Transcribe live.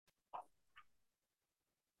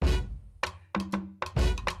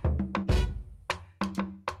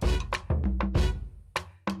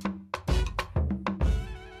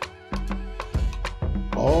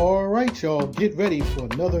right, y'all, get ready for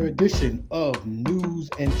another edition of News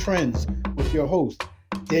and Trends with your hosts,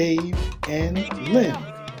 Dave and Lynn.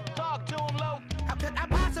 Talk to him low. How could I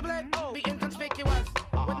possibly be inconspicuous?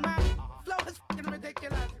 With my flow is fucking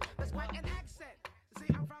ridiculous. That's quite an accent. See,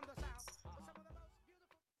 I'm from the South.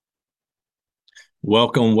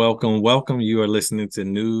 Welcome. You are listening to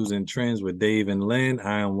News and Trends with Dave and Lynn.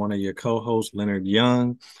 I am one of your co-hosts, Leonard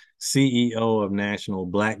Young, CEO of National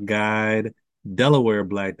Black Guide,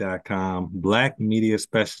 DelawareBlack.com, Black media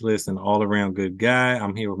specialist, and all-around good guy.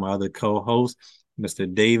 I'm here with my other co-host, Mr.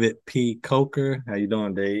 David P. Coker. How you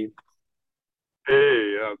doing, Dave?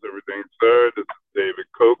 Hey, how's everything, sir? This is David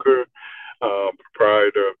Coker,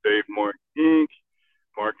 proprietor of Dave Mark Inc.,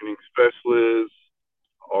 marketing specialist,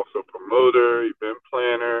 also promoter, event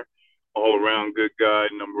planner, all-around good guy,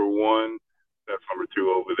 number one. That's number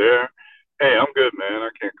two over there. Hey, I'm good, man.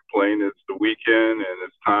 I can't complain. It's the weekend, and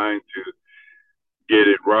it's time to get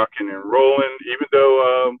it rocking and rolling, even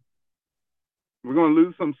though we're going to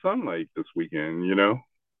lose some sunlight this weekend, you know?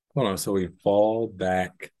 Hold on, so we fall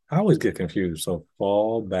back. I always get confused. So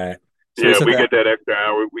fall back. So yeah, we get that extra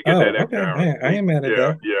hour. We get that extra hour. I ain't mad at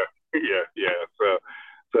that. Yeah.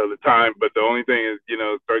 So the time, but the only thing is, you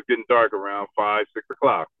know, it starts getting dark around 5, 6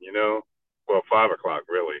 o'clock, you know? Well, 5 o'clock,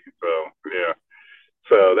 really. So, yeah.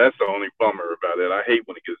 So that's the only bummer about it. I hate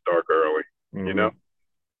when it gets dark early, you know?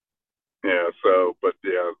 Yeah, so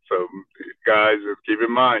guys, just keep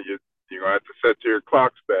in mind, you're going to have to set your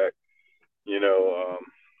clocks back, we'll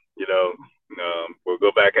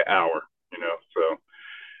go back an hour, so.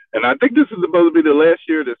 And I think this is supposed to be the last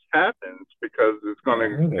year this happens because it's going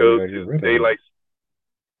to go to daylight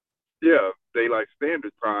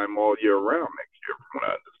standard time all year round next year, from what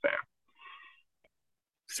I understand.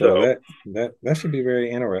 So that should be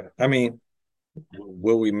very interesting. I mean,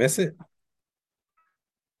 will we miss it?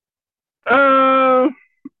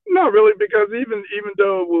 Not really, because even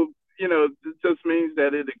though it will, it just means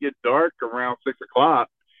that it'll get dark around 6 o'clock,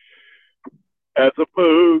 as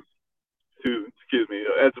opposed to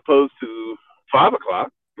 5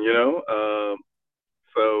 o'clock.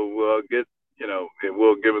 So we'll get, it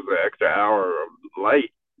will give us an extra hour of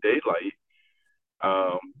daylight.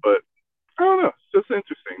 But I don't know. It's just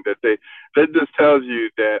interesting that just tells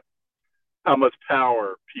you that how much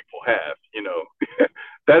power people have.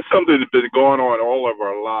 That's something that's been going on all of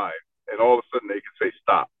our lives, and all of a sudden they can say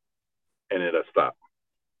stop, and it'll stop.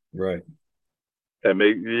 Right. Doesn't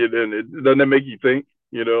that make you think?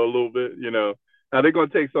 A little bit. Now they're going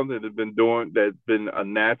to take something that's been a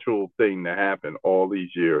natural thing to happen all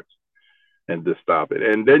these years, and just stop it.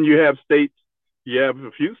 And then you have a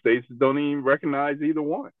few states that don't even recognize either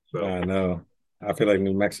one. So I know. I feel like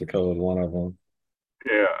New Mexico is one of them.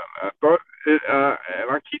 Yeah, I thought it,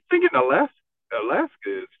 and I keep thinking Alaska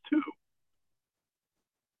is too.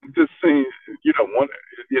 It just seems,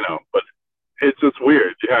 but it's just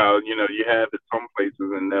weird how, you have it some places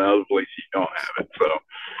and then other places you don't have it. So,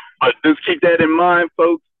 but just keep that in mind,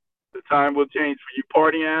 folks. The time will change for you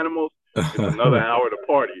party animals. It's another hour to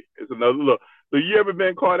party. It's another look. So you ever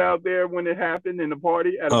been caught out there when it happened in the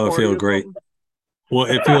party? It feels great. Well,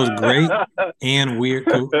 it feels great and weird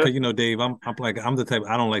because Dave, I'm the type,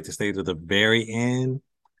 I don't like to stay to the very end.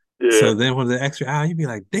 Yeah. So then when the extra hour, you'd be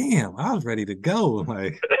like, "Damn, I was ready to go."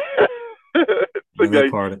 Like, see,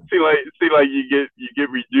 like you get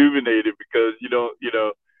rejuvenated because you know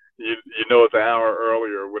it's an hour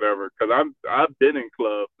earlier or whatever. Because I've been in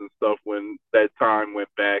clubs and stuff when that time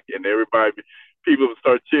went back, and people would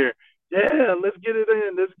start cheering. Yeah, let's get it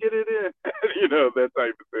in. That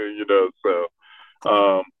type of thing. So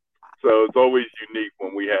it's always unique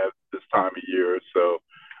when we have this time of year.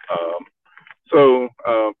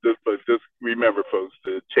 Just remember, folks,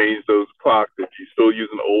 to change those clocks if you're still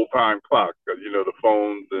using old time clocks, because the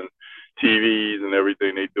phones and TVs and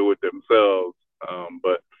everything, they do it themselves.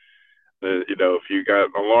 But if you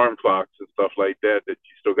got alarm clocks and stuff like that you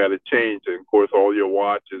still got to change, and of course all your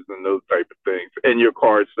watches and those type of things, and your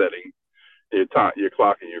car settings, your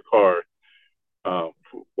clock in your car.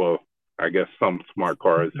 Well, I guess some smart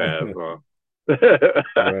cars have. Right.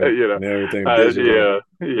 And everything digital.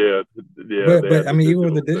 Yeah. But I mean, even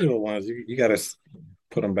with the digital ones, you got to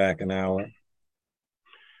put them back an hour.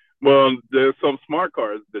 Well, there's some smart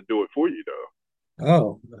cars that do it for you, though.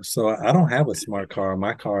 Oh, so I don't have a smart car.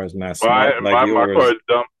 My car is not smart my car is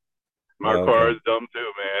dumb. My car is dumb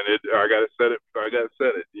too, man. I gotta set it.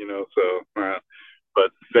 So,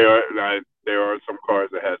 but there are some cars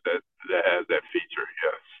that has that feature.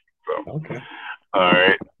 Yes. So. Okay. All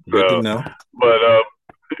right. Good to know. But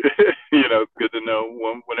it's good to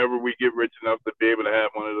know. Whenever we get rich enough to be able to have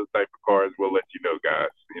one of those type of cars, we'll let you know, guys.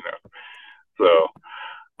 So,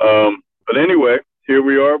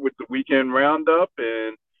 the weekend roundup,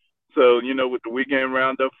 and so with the weekend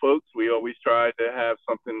roundup, folks, we always try to have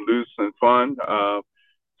something loose and fun.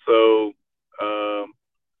 So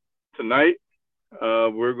tonight,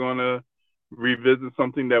 we're gonna revisit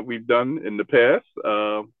something that we've done in the past,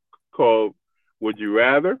 called "Would You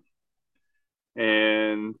Rather."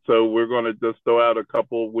 And so we're going to just throw out a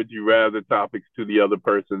couple would you rather topics to the other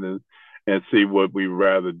person, and see what we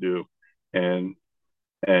rather do. And,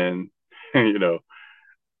 and,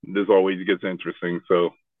 this always gets interesting.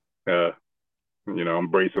 So, I'm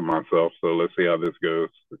bracing myself. So let's see how this goes.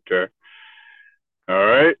 Okay. All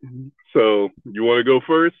right. So you want to go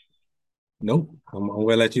first? Nope. I'm going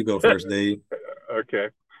to let you go first, Dave. Okay.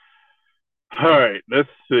 All right. Let's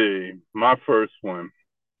see. My first one.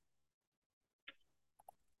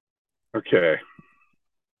 Okay.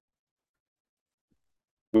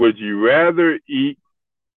 Would you rather eat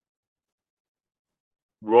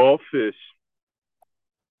raw fish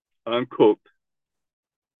uncooked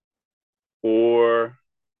or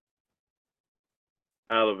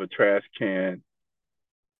out of a trash can?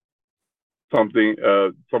 Somebody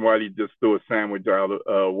just threw a sandwich out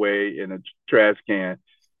away in a trash can,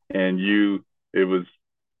 and you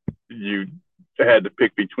had to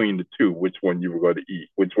pick between the two, which one you were going to eat,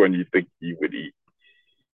 which one you think you would eat.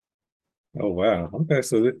 Oh, wow. Okay,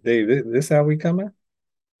 so Dave, this how we coming?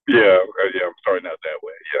 Yeah, I'm starting out that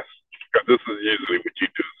way, yes. Because this is usually what you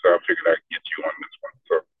do, so I figured I'd get you on this one.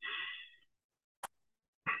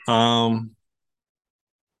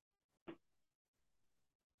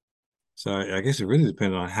 So I guess it really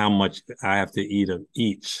depends on how much I have to eat of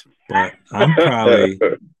each, but I'm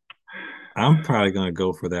probably gonna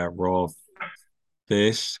go for that raw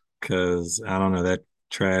fish, because I don't know, that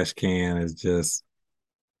trash can is just,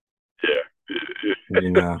 I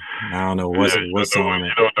don't know what's on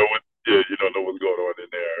it. You don't know what's going on in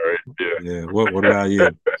there, right? Yeah. What about you?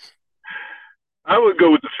 I would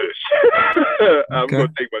go with the fish. Okay. I'm gonna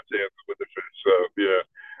take my chances with the fish. So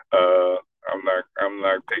I'm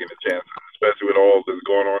not taking a chance, especially with all that's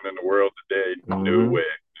going on in the world today. Mm-hmm. No way.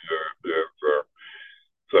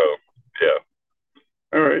 So yeah.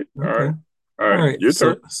 All right. Okay. All right. Your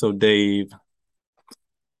turn. So Dave,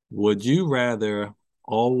 would you rather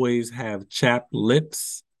always have chapped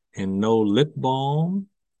lips and no lip balm,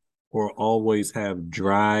 or always have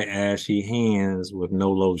dry, ashy hands with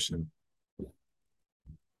no lotion?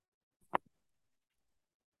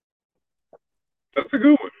 That's a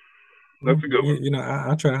good one. That's a good one.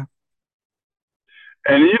 I'll try.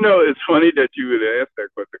 And it's funny that you would ask that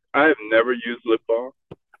question. I have never used lip balm.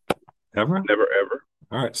 Ever? Never, ever.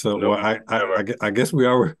 All right. So, no, I guess we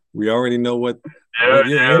already know what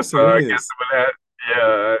your answer is. I guess that,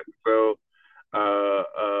 yeah. So,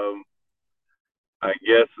 I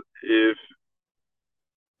guess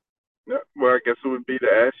I guess it would be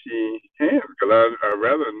the ashy hands, because I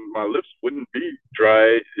rather my lips wouldn't be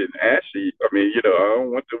dry and ashy. I mean, I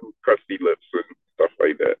don't want them crusty lips and stuff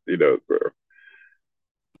like that.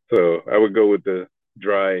 So I would go with the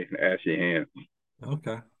dry and ashy hands.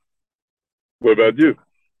 Okay. What about you?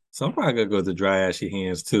 So I'm probably gonna go with the dry, ashy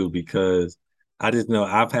hands too, because I just know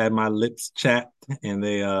I've had my lips chapped, and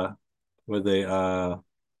they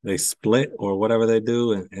split or whatever they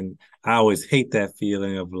do, and I always hate that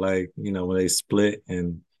feeling of, like, when they split,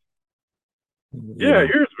 and yours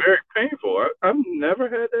is very painful. I've never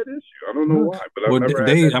had that issue. I don't know why, but I've never had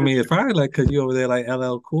that issue. It's probably like because you over there like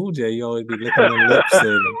LL Cool J, you always be licking them lips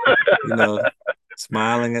and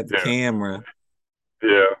smiling at the camera.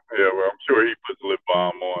 Yeah. Well, I'm sure he puts lip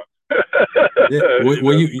balm on. Yeah.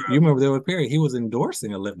 Well, you remember there was a period he was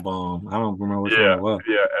endorsing a lip balm. I don't remember which one it was.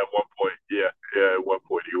 Yeah, at one point. Yeah, at one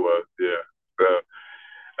point he was. Yeah. So,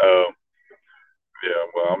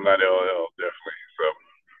 well, I'm not LL, definitely. So,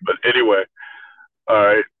 but anyway, all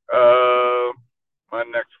right. My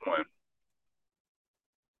next one.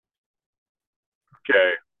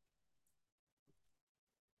 Okay.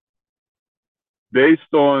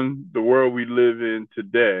 Based on the world we live in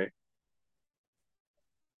today,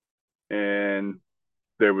 and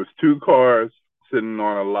there was 2 cars sitting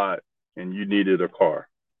on a lot, and you needed a car,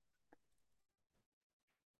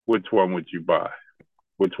 which one would you buy?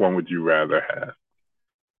 Which one would you rather have?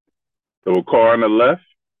 The car on the left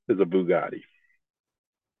is a Bugatti.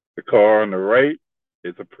 The car on the right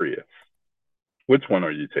is a Prius. Which one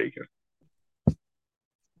are you taking?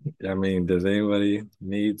 I mean, does anybody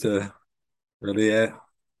need to really add?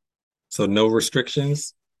 So no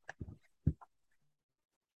restrictions?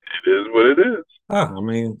 It is what it is. Oh, I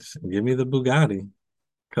mean, give me the Bugatti.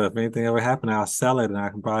 Because if anything ever happened, I'll sell it, and I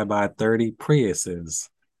can probably buy 30 Priuses.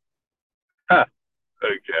 Okay.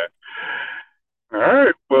 All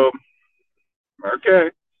right. Well,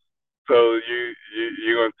 okay. So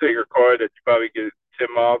you're gonna take a car that you probably get 10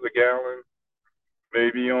 miles a gallon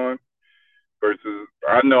maybe on versus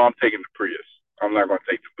I know I'm taking the Prius. I'm not gonna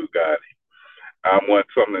take the Bugatti. I want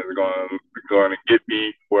something that's going to get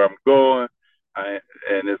me where I'm going. And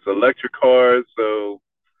it's an electric car, so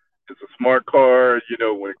it's a smart car. You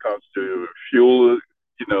know, when it comes to fuel,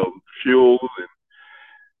 fuels,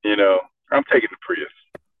 and I'm taking the Prius,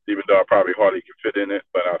 even though I probably hardly can fit in it,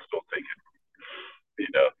 but I'll still take it.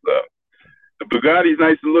 So the Bugatti's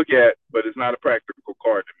nice to look at, but it's not a practical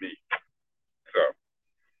car to me. So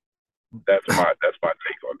that's my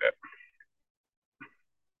take on that.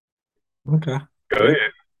 Okay. Go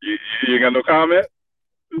ahead. You got no comment?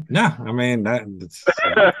 No, I mean I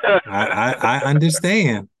understand.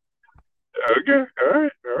 Okay, all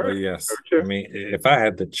right. But yes, Okay. I mean, if I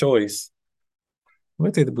had the choice, I'm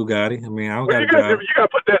gonna take the Bugatti. I mean, I don't Well, gotta drive. you gotta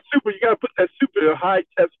put that super high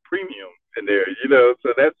test premium in there,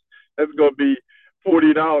 so that's gonna be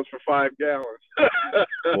 $40 for 5 gallons.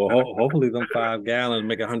 Well, hopefully them 5 gallons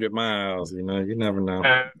make 100 miles. You never know.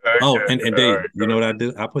 Okay, Oh, and Dave, right, you know what I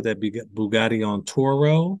did? I put that Bugatti on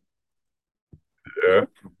Toro. yeah.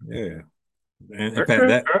 Yeah. And in Okay,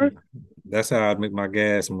 fact, all right. that's how I make my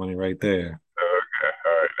gas money right there. Okay,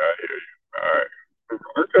 all right, I hear you. All right.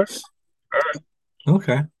 Okay. All right.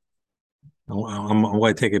 Okay. I'm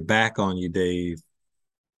going to take it back on you, Dave.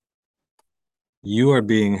 You are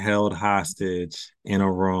being held hostage in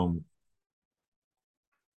a room.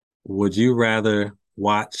 Would you rather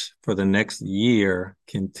watch for the next year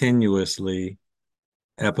continuously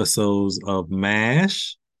episodes of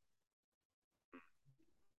MASH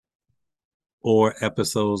or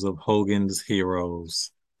episodes of Hogan's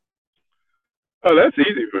Heroes? Oh, that's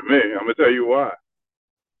easy for me. I'm gonna tell you why.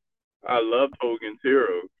 I loved Hogan's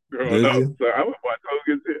Heroes growing Did up, you? so I would watch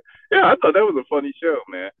Hogan's Heroes. Yeah, I thought that was a funny show,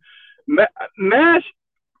 man. MASH,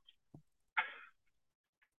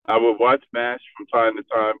 I would watch MASH from time to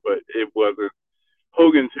time, but it wasn't.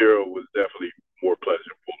 Hogan's Hero was definitely more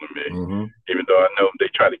pleasurable to me, Mm-hmm. even though I know they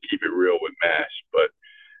try to keep it real with MASH. But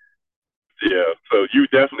yeah, so you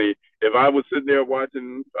definitely, if I was sitting there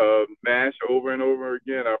watching MASH over and over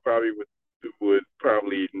again, I probably would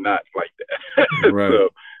probably not like that. Right. So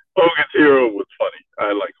Hogan's Hero was funny.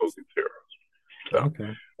 I like Hogan's Heroes. So,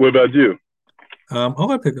 okay. What about you? I'm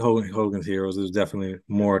gonna pick Hogan's Heroes. It was definitely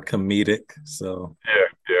more comedic. So Yeah,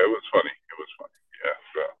 it was funny. It was funny. Yeah.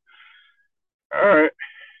 So all right.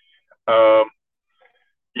 Um,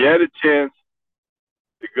 you had a chance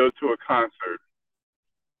to go to a concert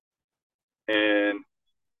and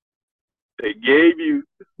they gave you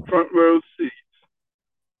front row seats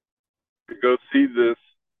to go see this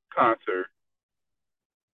concert,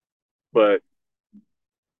 but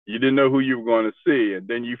you didn't know who you were going to see, and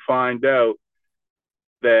then you find out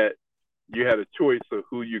that you had a choice of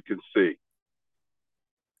who you can see.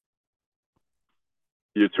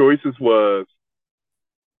 Your choices was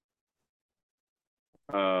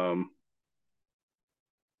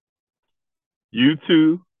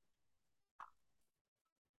U2,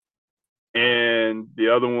 and the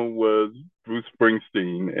other one was Bruce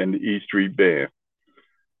Springsteen and the E Street Band.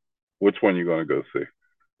 Which one are you going to go see?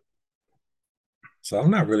 So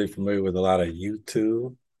I'm not really familiar with a lot of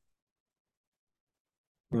U2.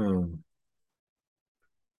 I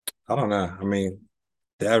don't know. I mean,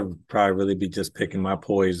 that would probably really be just picking my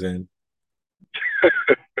poison.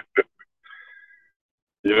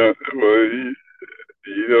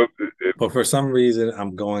 But for some reason,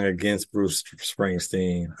 I'm going against Bruce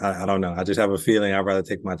Springsteen. I don't know. I just have a feeling I'd rather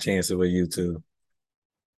take my chances with U2.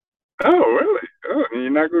 Oh, really? Oh, you're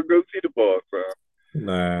not going to go see the boss, huh?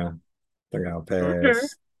 Nah, I think I'll pass. Okay.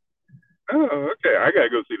 Oh, okay. I gotta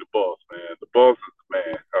go see the boss, man. The boss is the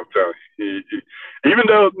man. I'm telling you. Even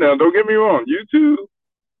though, now, don't get me wrong, U2,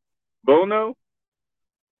 Bono,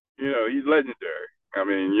 he's legendary. I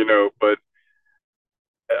mean, but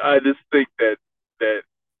I just think that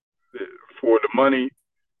for the money,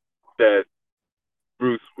 that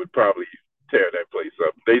Bruce would probably tear that place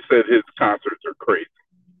up. They said his concerts are crazy,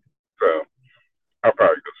 so I'll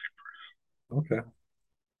probably go see Okay.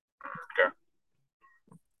 Bruce. Okay.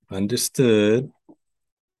 Understood.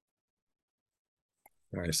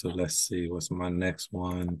 All right, so let's see. What's my next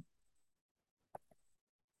one?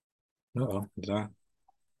 Uh-oh,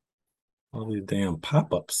 all these damn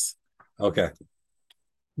pop-ups. Okay.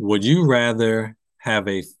 Would you rather have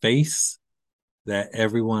a face that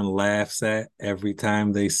everyone laughs at every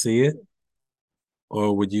time they see it?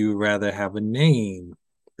 Or would you rather have a name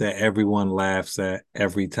that everyone laughs at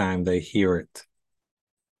every time they hear it?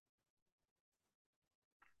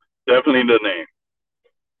 Definitely the name.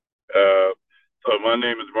 So my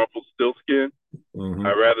name is Rumpelstiltskin, Mm-hmm.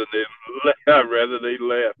 I'd rather they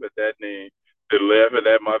laugh at that name than laughing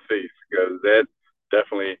at my face, because that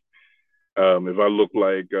definitely, if I look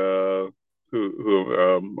like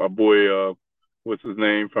my boy, what's his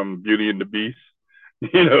name from Beauty and the Beast,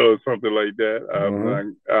 something like that. I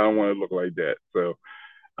don't want to look like that. So,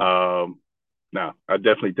 no, I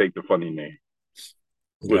definitely take the funny name.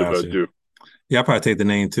 What about Gotcha. you? Yeah, I probably take the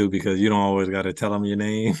name too, because you don't always got to tell them your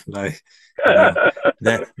name. Like,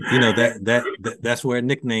 you know, that's where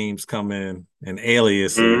nicknames come in and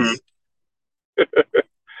aliases.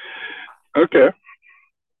 Okay,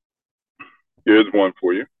 here's one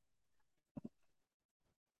for you.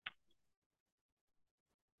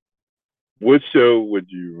 What show would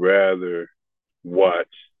you rather watch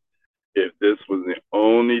if this was the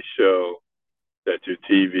only show that your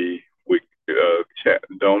TV would,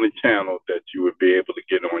 the only channel that you would be able to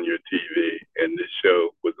get on your TV, and this show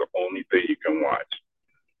was the only thing you can watch?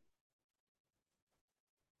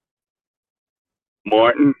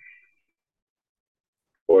 Martin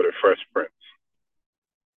or The Fresh Prince?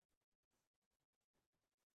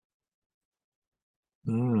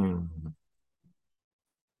 Mm.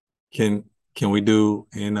 Can we do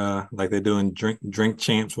in like they do in drink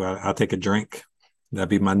champs where I'll take a drink? That'd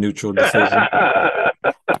be my neutral decision.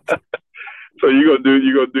 So you gonna do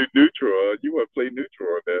neutral? You want to play neutral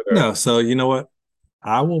on that? No, so you know what?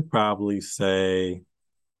 I will probably say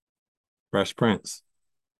Fresh Prince.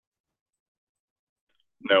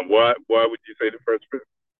 Now, why would you say The Fresh Prince?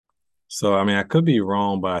 So I mean, I could be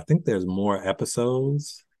wrong, but I think there's more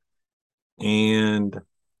episodes, and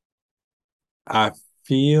I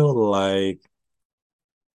feel like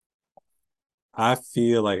I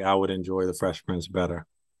would enjoy The Fresh Prince better.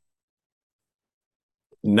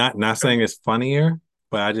 Not saying it's funnier,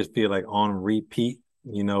 but I just feel like on repeat,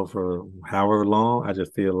 for however long, I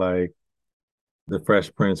just feel like The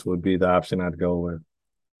Fresh Prince would be the option I'd go with.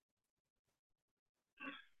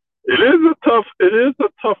 It is a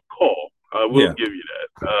tough call. I will give you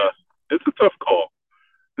that. It's a tough call.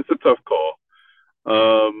 It's a tough call.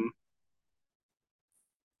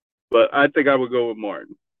 But I think I would go with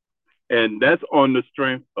Martin. And that's on the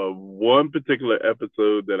strength of one particular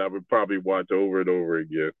episode that I would probably watch over and over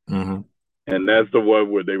again. Mm-hmm. And that's the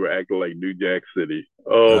one where they were acting like New Jack City.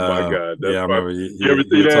 Oh my God! Yeah, I remember. You ever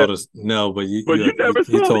see that? Told us no, but you never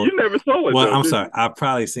saw it. You never saw it. Well, though, I'm sorry. I've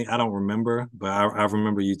probably seen. I don't remember, but I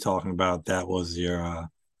remember you talking about that was your episode.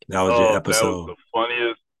 That was the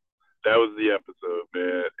funniest. That was the episode,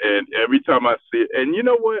 man. And every time I see it, and you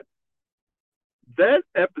know what? That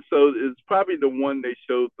episode is probably the one they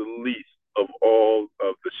showed the least of all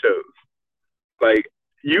of the shows. Like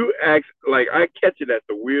I catch it at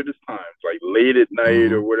the weirdest times, like late at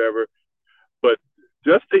night or whatever. But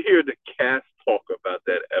just to hear the cast talk about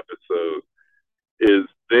that episode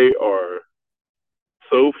they are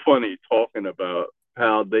so funny, talking about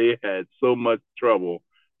how they had so much trouble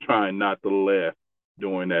trying not to laugh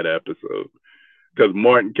during that episode, because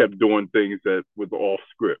Martin kept doing things that was off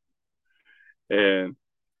script, and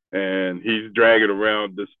he's dragging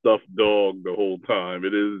around the stuffed dog the whole time.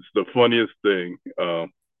 It is the funniest thing.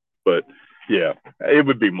 But yeah, it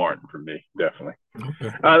would be Martin for me, definitely.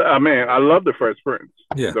 Okay. I love The Fresh Prince.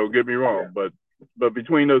 Yeah. Don't get me wrong, but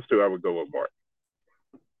between those two, I would go with Martin.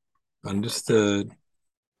 Understood.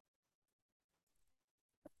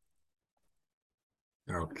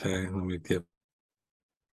 Okay, let me get.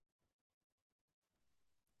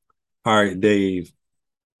 All right, Dave.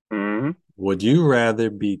 Mm-hmm. Would you rather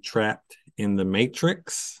be trapped in the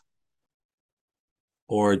Matrix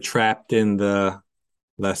or trapped in the,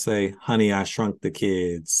 let's say, Honey, I Shrunk the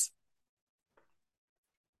Kids?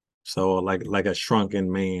 So like a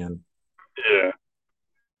shrunken man. Yeah.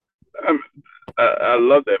 I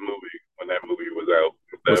love that movie when that movie was out.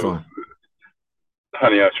 Which one?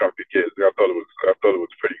 Honey, I Shrunk the Kids. I thought it was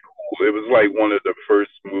pretty cool. It was like one of the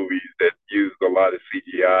first movies that used a lot of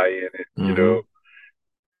CGI in it. Mm-hmm. You know.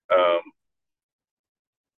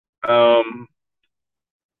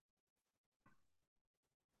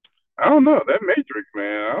 I don't know, that Matrix,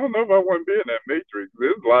 man. I don't know if I want to be in that Matrix.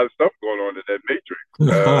 There's a lot of stuff going on in that Matrix.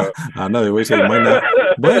 I know they wish they might not,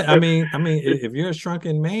 but I mean, if you're a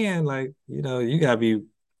shrunken man, like you gotta be.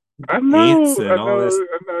 I know you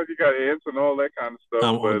got ants and all that kind of stuff.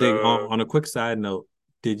 On a quick side note,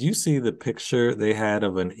 did you see the picture they had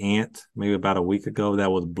of an ant maybe about a week ago that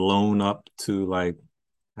was blown up to like,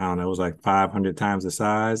 I don't know, it was like 500 times the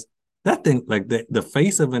size? That thing, like the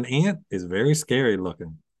face of an ant is very scary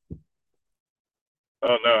looking.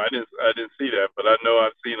 Oh no, I didn't see that, but I know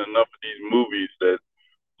I've seen enough of these movies that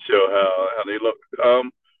show how they look.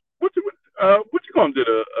 What you call did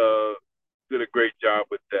a great job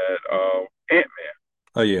with that. Ant-Man.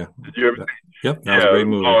 Oh yeah. Did you ever see? Yep, that was a great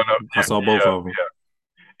movie. Blowing up. I saw both of them.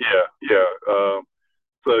 Yeah.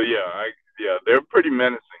 So they're pretty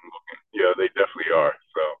menacing looking. Yeah, they definitely are.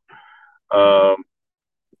 So,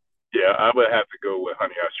 I would have to go with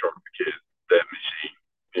Honey I Shrunk the Kids. That machine.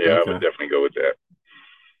 Yeah, I would Okay. definitely go with that.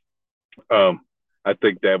 I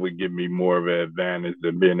think that would give me more of an advantage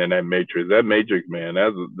than being in that Matrix. That Matrix, man,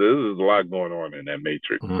 this is a lot going on in that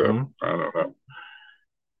Matrix. So I don't know.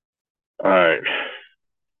 All right.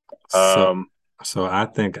 So I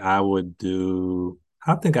think I would do.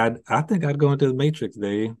 I think I'd go into the Matrix,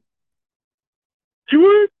 Dave. You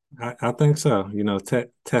would? I think so. You know,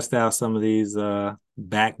 test out some of these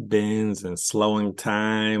back bends and slowing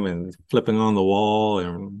time and flipping on the wall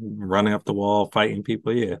and running up the wall, fighting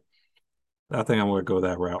people. Yeah, I think I'm going to go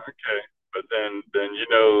that route. Okay, but then they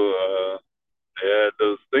had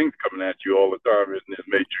those things coming at you all the time in this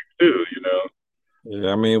Matrix too. You know.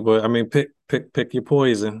 Yeah, I mean, pick your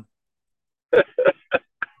poison.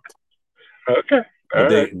 Okay. But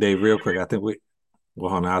they real quick. I think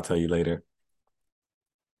hold on, I'll tell you later.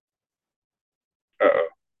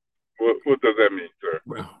 What does that mean, sir?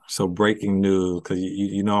 So breaking news, because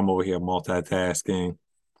you know I'm over here multitasking.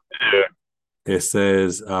 Yeah. It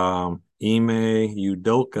says Ime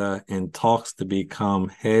Udoka in talks to become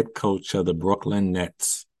head coach of the Brooklyn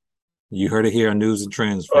Nets. You heard it here on News and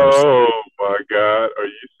Trends first. Oh my God, are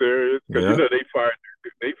you serious? Because Yeah. you know they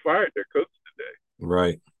fired their coach today.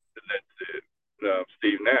 Right. And that's it.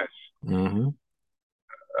 Steve Nash. Mm-hmm.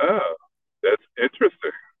 Oh, that's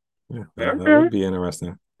interesting. Yeah, that would be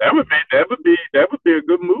interesting. That would be a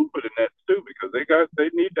good move for the Nets too, because they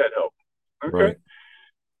need that help. Okay.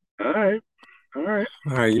 Right. All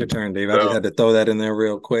right. Your turn, Dave. I just had to throw that in there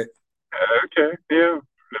real quick. Okay. Yeah.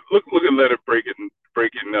 Look at Leonard breaking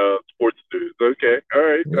sports news. Okay. All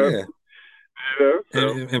right. Yeah. So.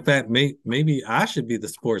 In fact, maybe I should be the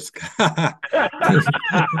sports guy.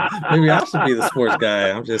 Maybe I should be the sports guy.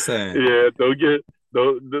 I'm just saying. Yeah,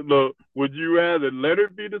 would you rather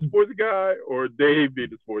Leonard be the sports guy or Dave be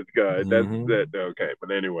the sports guy? That's that. Okay,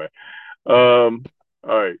 but anyway, all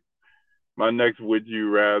right. My next would you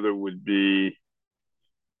rather would be: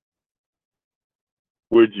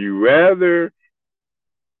 would you rather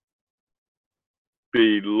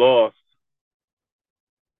be lost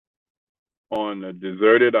on a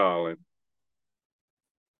deserted island?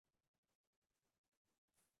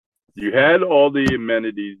 You had all the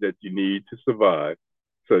amenities that you need to survive,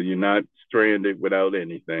 so you're not stranded without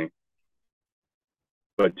anything.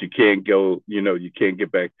 But you can't go, you can't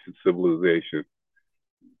get back to civilization.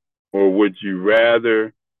 Or would you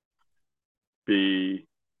rather be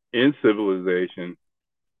in civilization,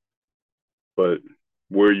 but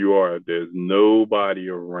where you are, there's nobody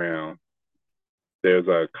around? There's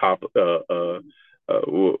a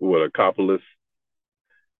apocalypse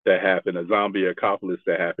that happened, a zombie apocalypse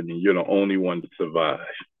that happened, and you're the only one to survive.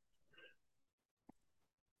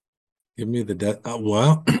 Give me the death.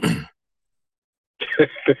 Well,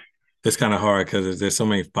 it's kind of hard because there's so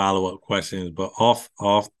many follow-up questions. But off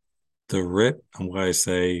the rip, I'm going to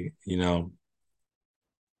say, I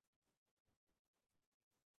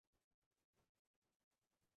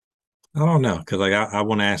don't know, because I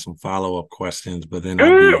want to ask some follow-up questions, but then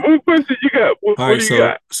what questions you got? What do you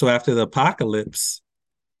got? So after the apocalypse,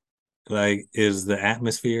 is the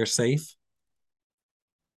atmosphere safe?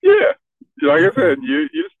 Yeah, like I said, you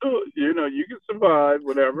still, you can survive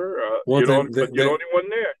whatever. You're the only one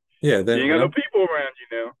there. Yeah, then you ain't got no people around you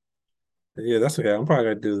now. Yeah, that's okay. I'm probably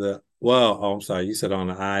gonna do that. Well, I'm sorry. You said on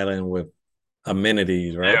an island with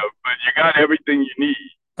amenities, right? Yeah, but you got everything you need.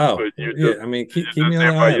 Oh, yeah. I mean, keep me on the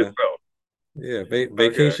island. Yourself. Yeah,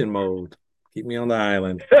 vacation mode. Keep me on the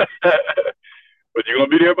island. But you're gonna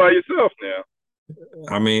be there by yourself now.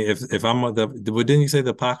 I mean, if I'm didn't you say the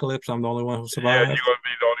apocalypse? I'm the only one who survived. Yeah, you're gonna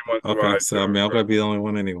be the only one who survived. Okay, so I mean, I'm gonna be the only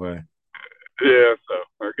one anyway. Yeah.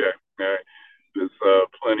 So okay, all right. There's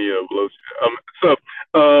plenty of lotion.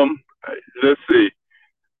 Let's see.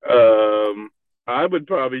 I would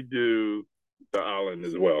probably do the island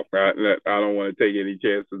as well. I don't want to take any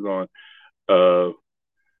chances on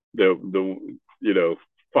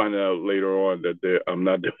finding out later on that I'm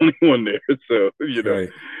not the only one there. So right.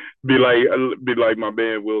 be like my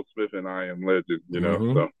band Will Smith and I Am Legend.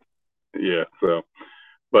 So yeah. So,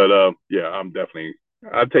 but I'm definitely.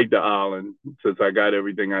 I take the island since I got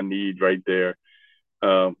everything I need right there.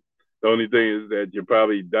 The only thing is that you're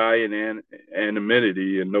probably dying in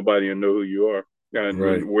anonymity and nobody will know who you are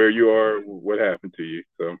and where you are, what happened to you.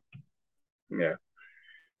 So, yeah.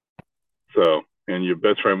 So, and your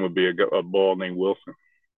best friend would be a ball named Wilson.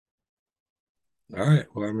 All right.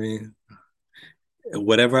 Well, I mean,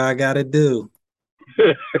 Whatever I gotta do.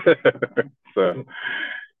 So,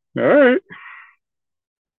 all right.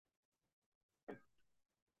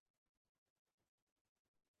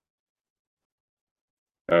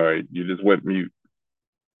 All right, you just went mute.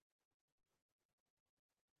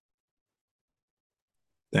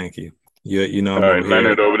 Thank you. You know All I'm right, over here.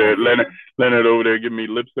 Leonard over there giving me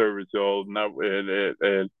lip service, y'all. Not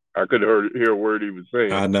and I could hear a word he was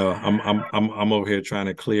saying. I know. I'm over here trying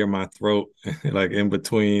to clear my throat, like in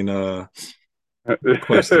between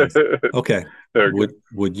questions. Okay. Okay.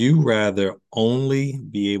 Would you rather only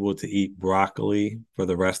be able to eat broccoli for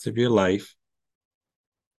the rest of your life,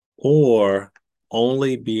 or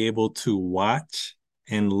only be able to watch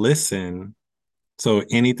and listen? So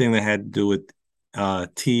anything that had to do with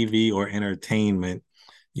TV or entertainment,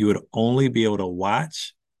 you would only be able to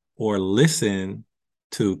watch or listen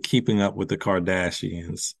to Keeping Up with the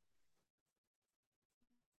Kardashians.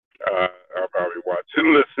 I'll probably watch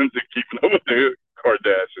and listen to Keeping Up with the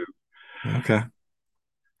Kardashians. Okay.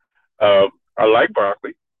 I like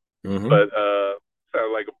broccoli, Mm-hmm. but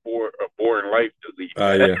sounds like a boring life to lead.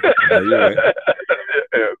 Yeah. No, you're right.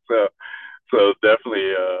 So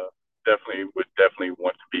definitely would definitely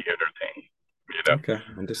want to be entertained. You know. Okay,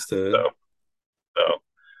 understood. So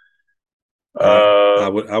I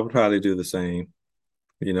would probably do the same.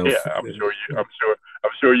 You know, yeah, I'm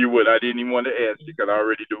sure you would. I didn't even want to ask you because I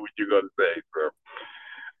already knew what you're going to say. So,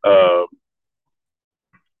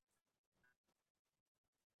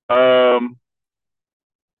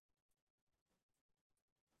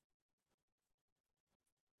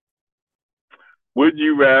 would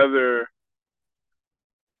you rather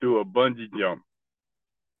do a bungee jump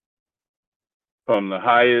from the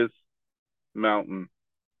highest mountain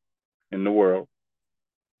in the world,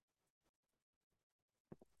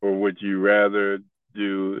 or would you rather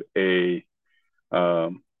do a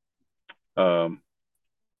um, um,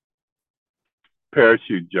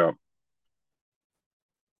 parachute jump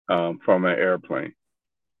from an airplane?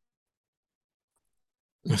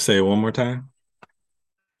 say it one more time.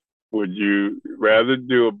 Would you rather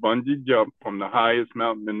do a bungee jump from the highest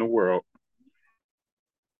mountain in the world,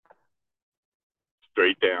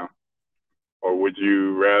 straight down, or would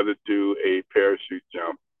you rather do a parachute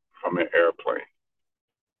jump from an airplane?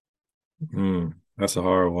 That's a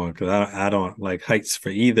hard one because I don't like heights for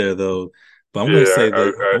either of those. But Yeah,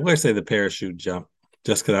 I'm going to say the parachute jump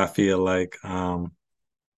just because I feel like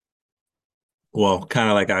well, kind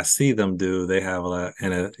of like I see them do. They have a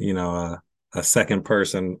second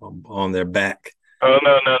person on their back. Oh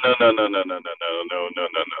no! You're not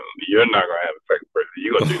gonna have a second person.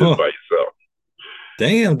 You're gonna do this by yourself.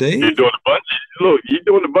 Damn, You're Dave. doing the bungee. Look, you're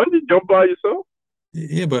doing the bungee jump by yourself.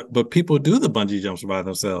 Yeah, but people do the bungee jumps by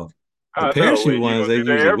themselves. The I know. parachute You're ones, gonna they do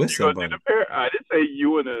the usually air. with You're gonna do somebody. the pair. I didn't say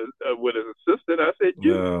you and with an assistant. I said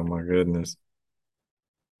you. Oh my goodness.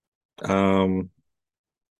 Um,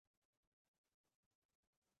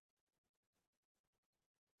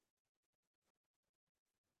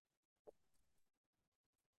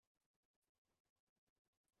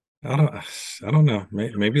 I don't, I don't know.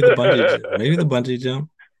 Maybe maybe the bungee jump.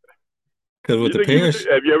 Because with You the think you would?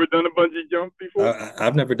 parachute, Have you ever done a bungee jump before?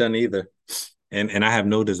 I've never done either, and I have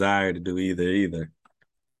no desire to do either. Yeah,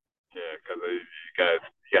 because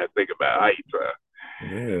you guys think about heights.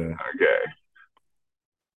 Yeah, Okay.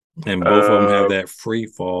 and both of them have that free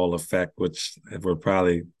fall effect, which would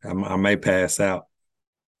probably I may pass out.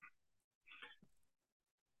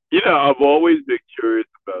 I've always been curious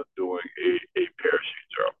about doing a parachute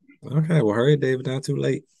jump. Okay, well, hurry, David, not too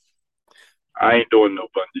late. I ain't doing no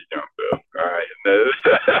bungee jump though. All right.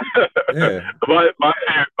 Yeah.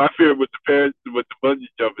 My fear with the bungee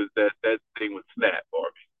jump is that thing would snap on me.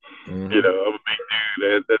 Mm-hmm. I'm a big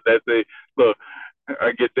dude. That thing. Look,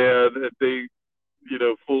 I get down. That thing.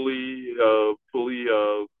 Fully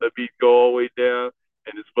let me go all the way down,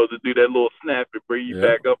 and it's supposed to do that little snap and bring you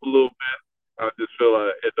back up a little bit. I just feel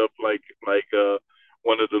I end up like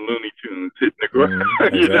one of the Looney Tunes hitting the ground.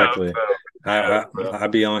 Exactly. So, I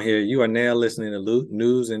be on here. You are now listening to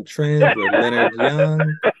News and Trends with Leonard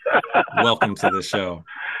Young. Welcome to the show.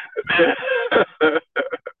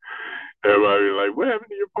 Everybody be like, what happened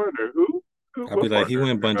to your partner? Who? I'll be like, he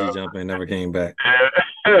went bungee jumping and never came back.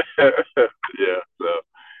 Yeah. So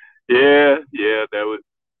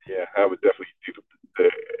I would definitely do the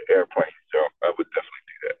airplane jump. I would definitely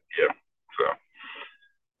do that. Yeah. So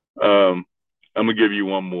I'm gonna give you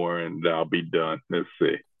one more and I'll be done. Let's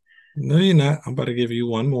see. No, you're not. I'm about to give you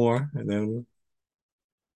one more, and then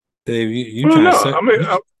Dave, you Well, trying no, to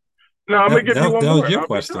I'm gonna give you one that more. was your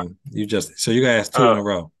question. So you got to ask two in a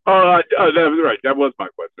row. That was right. That was my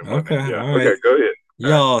question. Okay, yeah. all right. Okay, go ahead.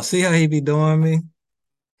 Yo, see how he be doing me?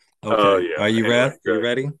 Oh Okay. yeah. Are you Anyway, ready? You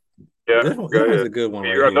ready? yeah, This go one's ahead. a good one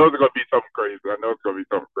right I know here. it's gonna be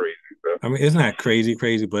something crazy. So. I mean, it's not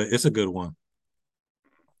crazy, but it's a good one.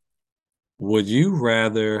 Would you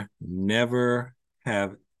rather never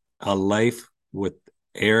have a life with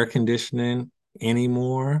air conditioning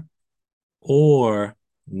anymore or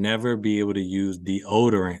never be able to use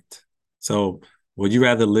deodorant? So, would you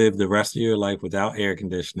rather live the rest of your life without air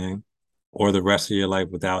conditioning or the rest of your life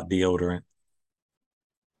without deodorant?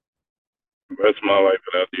 That's my life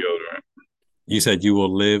without deodorant. You said you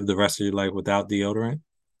will live the rest of your life without deodorant?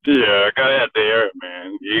 Yeah, I gotta have the air,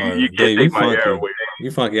 man. You can't Dave, you take my air funky. away.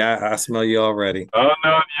 You funky. I smell you already. Oh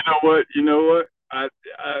no, you know what? I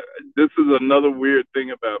this is another weird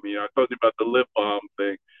thing about me. I told you about the lip balm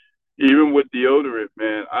thing. Even with deodorant,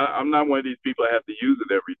 man, I'm not one of these people that have to use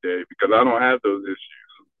it every day because I don't have those issues.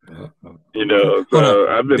 Okay. Hold on. So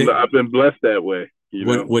I've been blessed that way.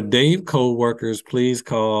 Would Dave coworkers please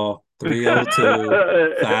call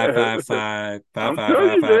 302 555 I'm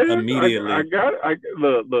telling you, 5555 Dave. I immediately? got. I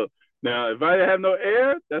look. Now, if I have no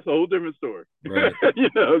air, that's a whole different story. Right.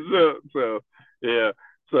 So yeah.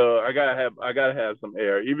 So I gotta have some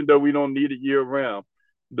air, even though we don't need it year round.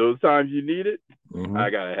 Those times you need it, I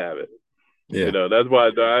gotta have it. Yeah. That's why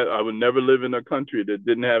I would never live in a country that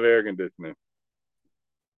didn't have air conditioning.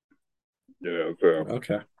 So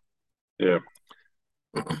Okay. yeah.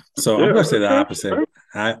 So Yeah. I'm gonna say the Okay. opposite.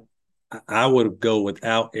 I would go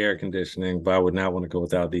without air conditioning, but I would not want to go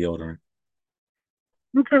without deodorant.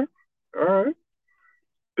 Okay. All right.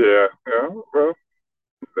 Yeah. Yeah. Well,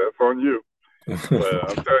 that's on you. But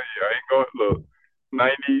I'm telling you, I ain't going look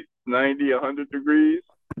 90, 100 degrees.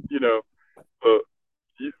 Look,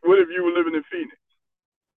 what if you were living in Phoenix?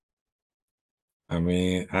 I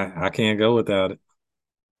mean, I can't go without it.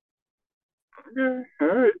 Okay, all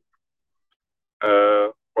right.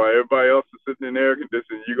 While everybody else is sitting in air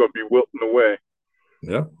conditioning, you're gonna be wilting away.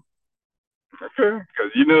 Yep. Okay,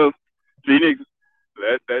 because Phoenix,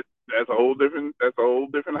 that's a whole different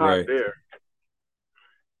hot Right. there.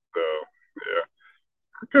 So yeah.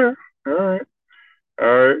 Okay. All right.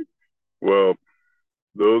 All right. Well,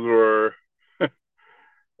 those were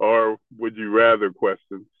our would you rather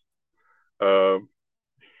questions. Um,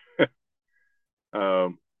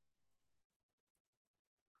 of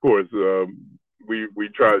course, we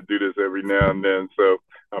try to do this every now and then, so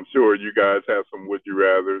I'm sure you guys have some would you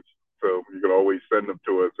rather's. So you can always send them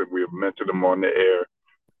to us, and we'll mention them on the air.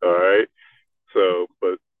 All right. So,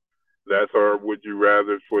 but that's our would you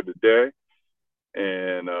rather's for the day,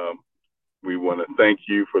 and we want to thank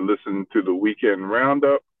you for listening to the weekend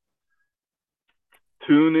roundup.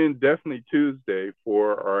 Tune in definitely Tuesday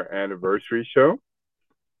for our anniversary show.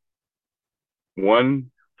 1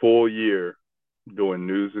 full year doing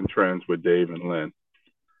news and trends with Dave and Lynn.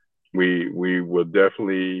 We will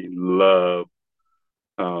definitely love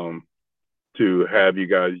to have you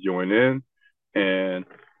guys join in and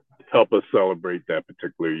help us celebrate that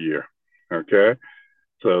particular year. Okay.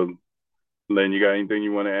 So, Lynn, you got anything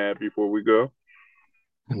you want to add before we go?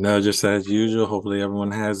 No, just as usual. Hopefully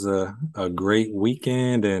everyone has a great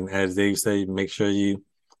weekend. And as Dave said, make sure you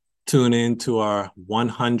tune in to our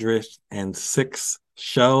 106th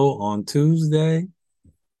show on Tuesday.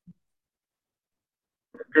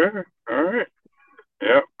 Okay. All right.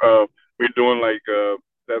 Yeah. We're doing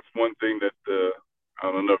that's one thing that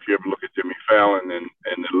I don't know if you ever look at Jimmy Fallon and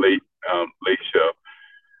the late show.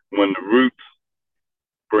 When the Roots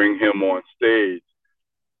bring him on stage,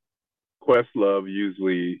 Questlove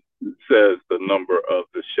usually says the number of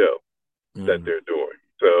the show that they're doing.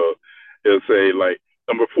 So he'll say like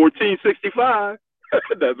number 1465.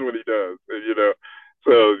 That's what he does.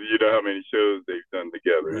 So you know how many shows they've done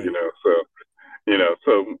together. Right.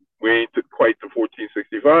 So we ain't quite to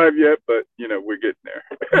 1465 yet, but we're getting there.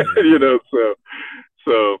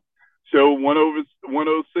 So show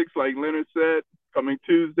 106, like Leonard said, coming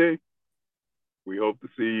Tuesday. We hope to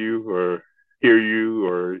see you or hear you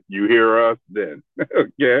or you hear us then.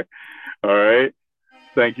 Okay. All right.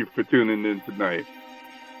 Thank you for tuning in tonight.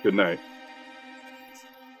 Good night.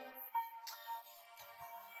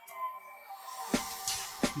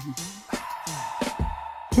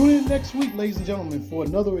 Tune in next week, ladies and gentlemen, for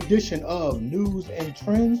another edition of News and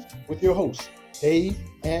Trends with your hosts, Dave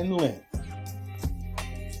and Lynn.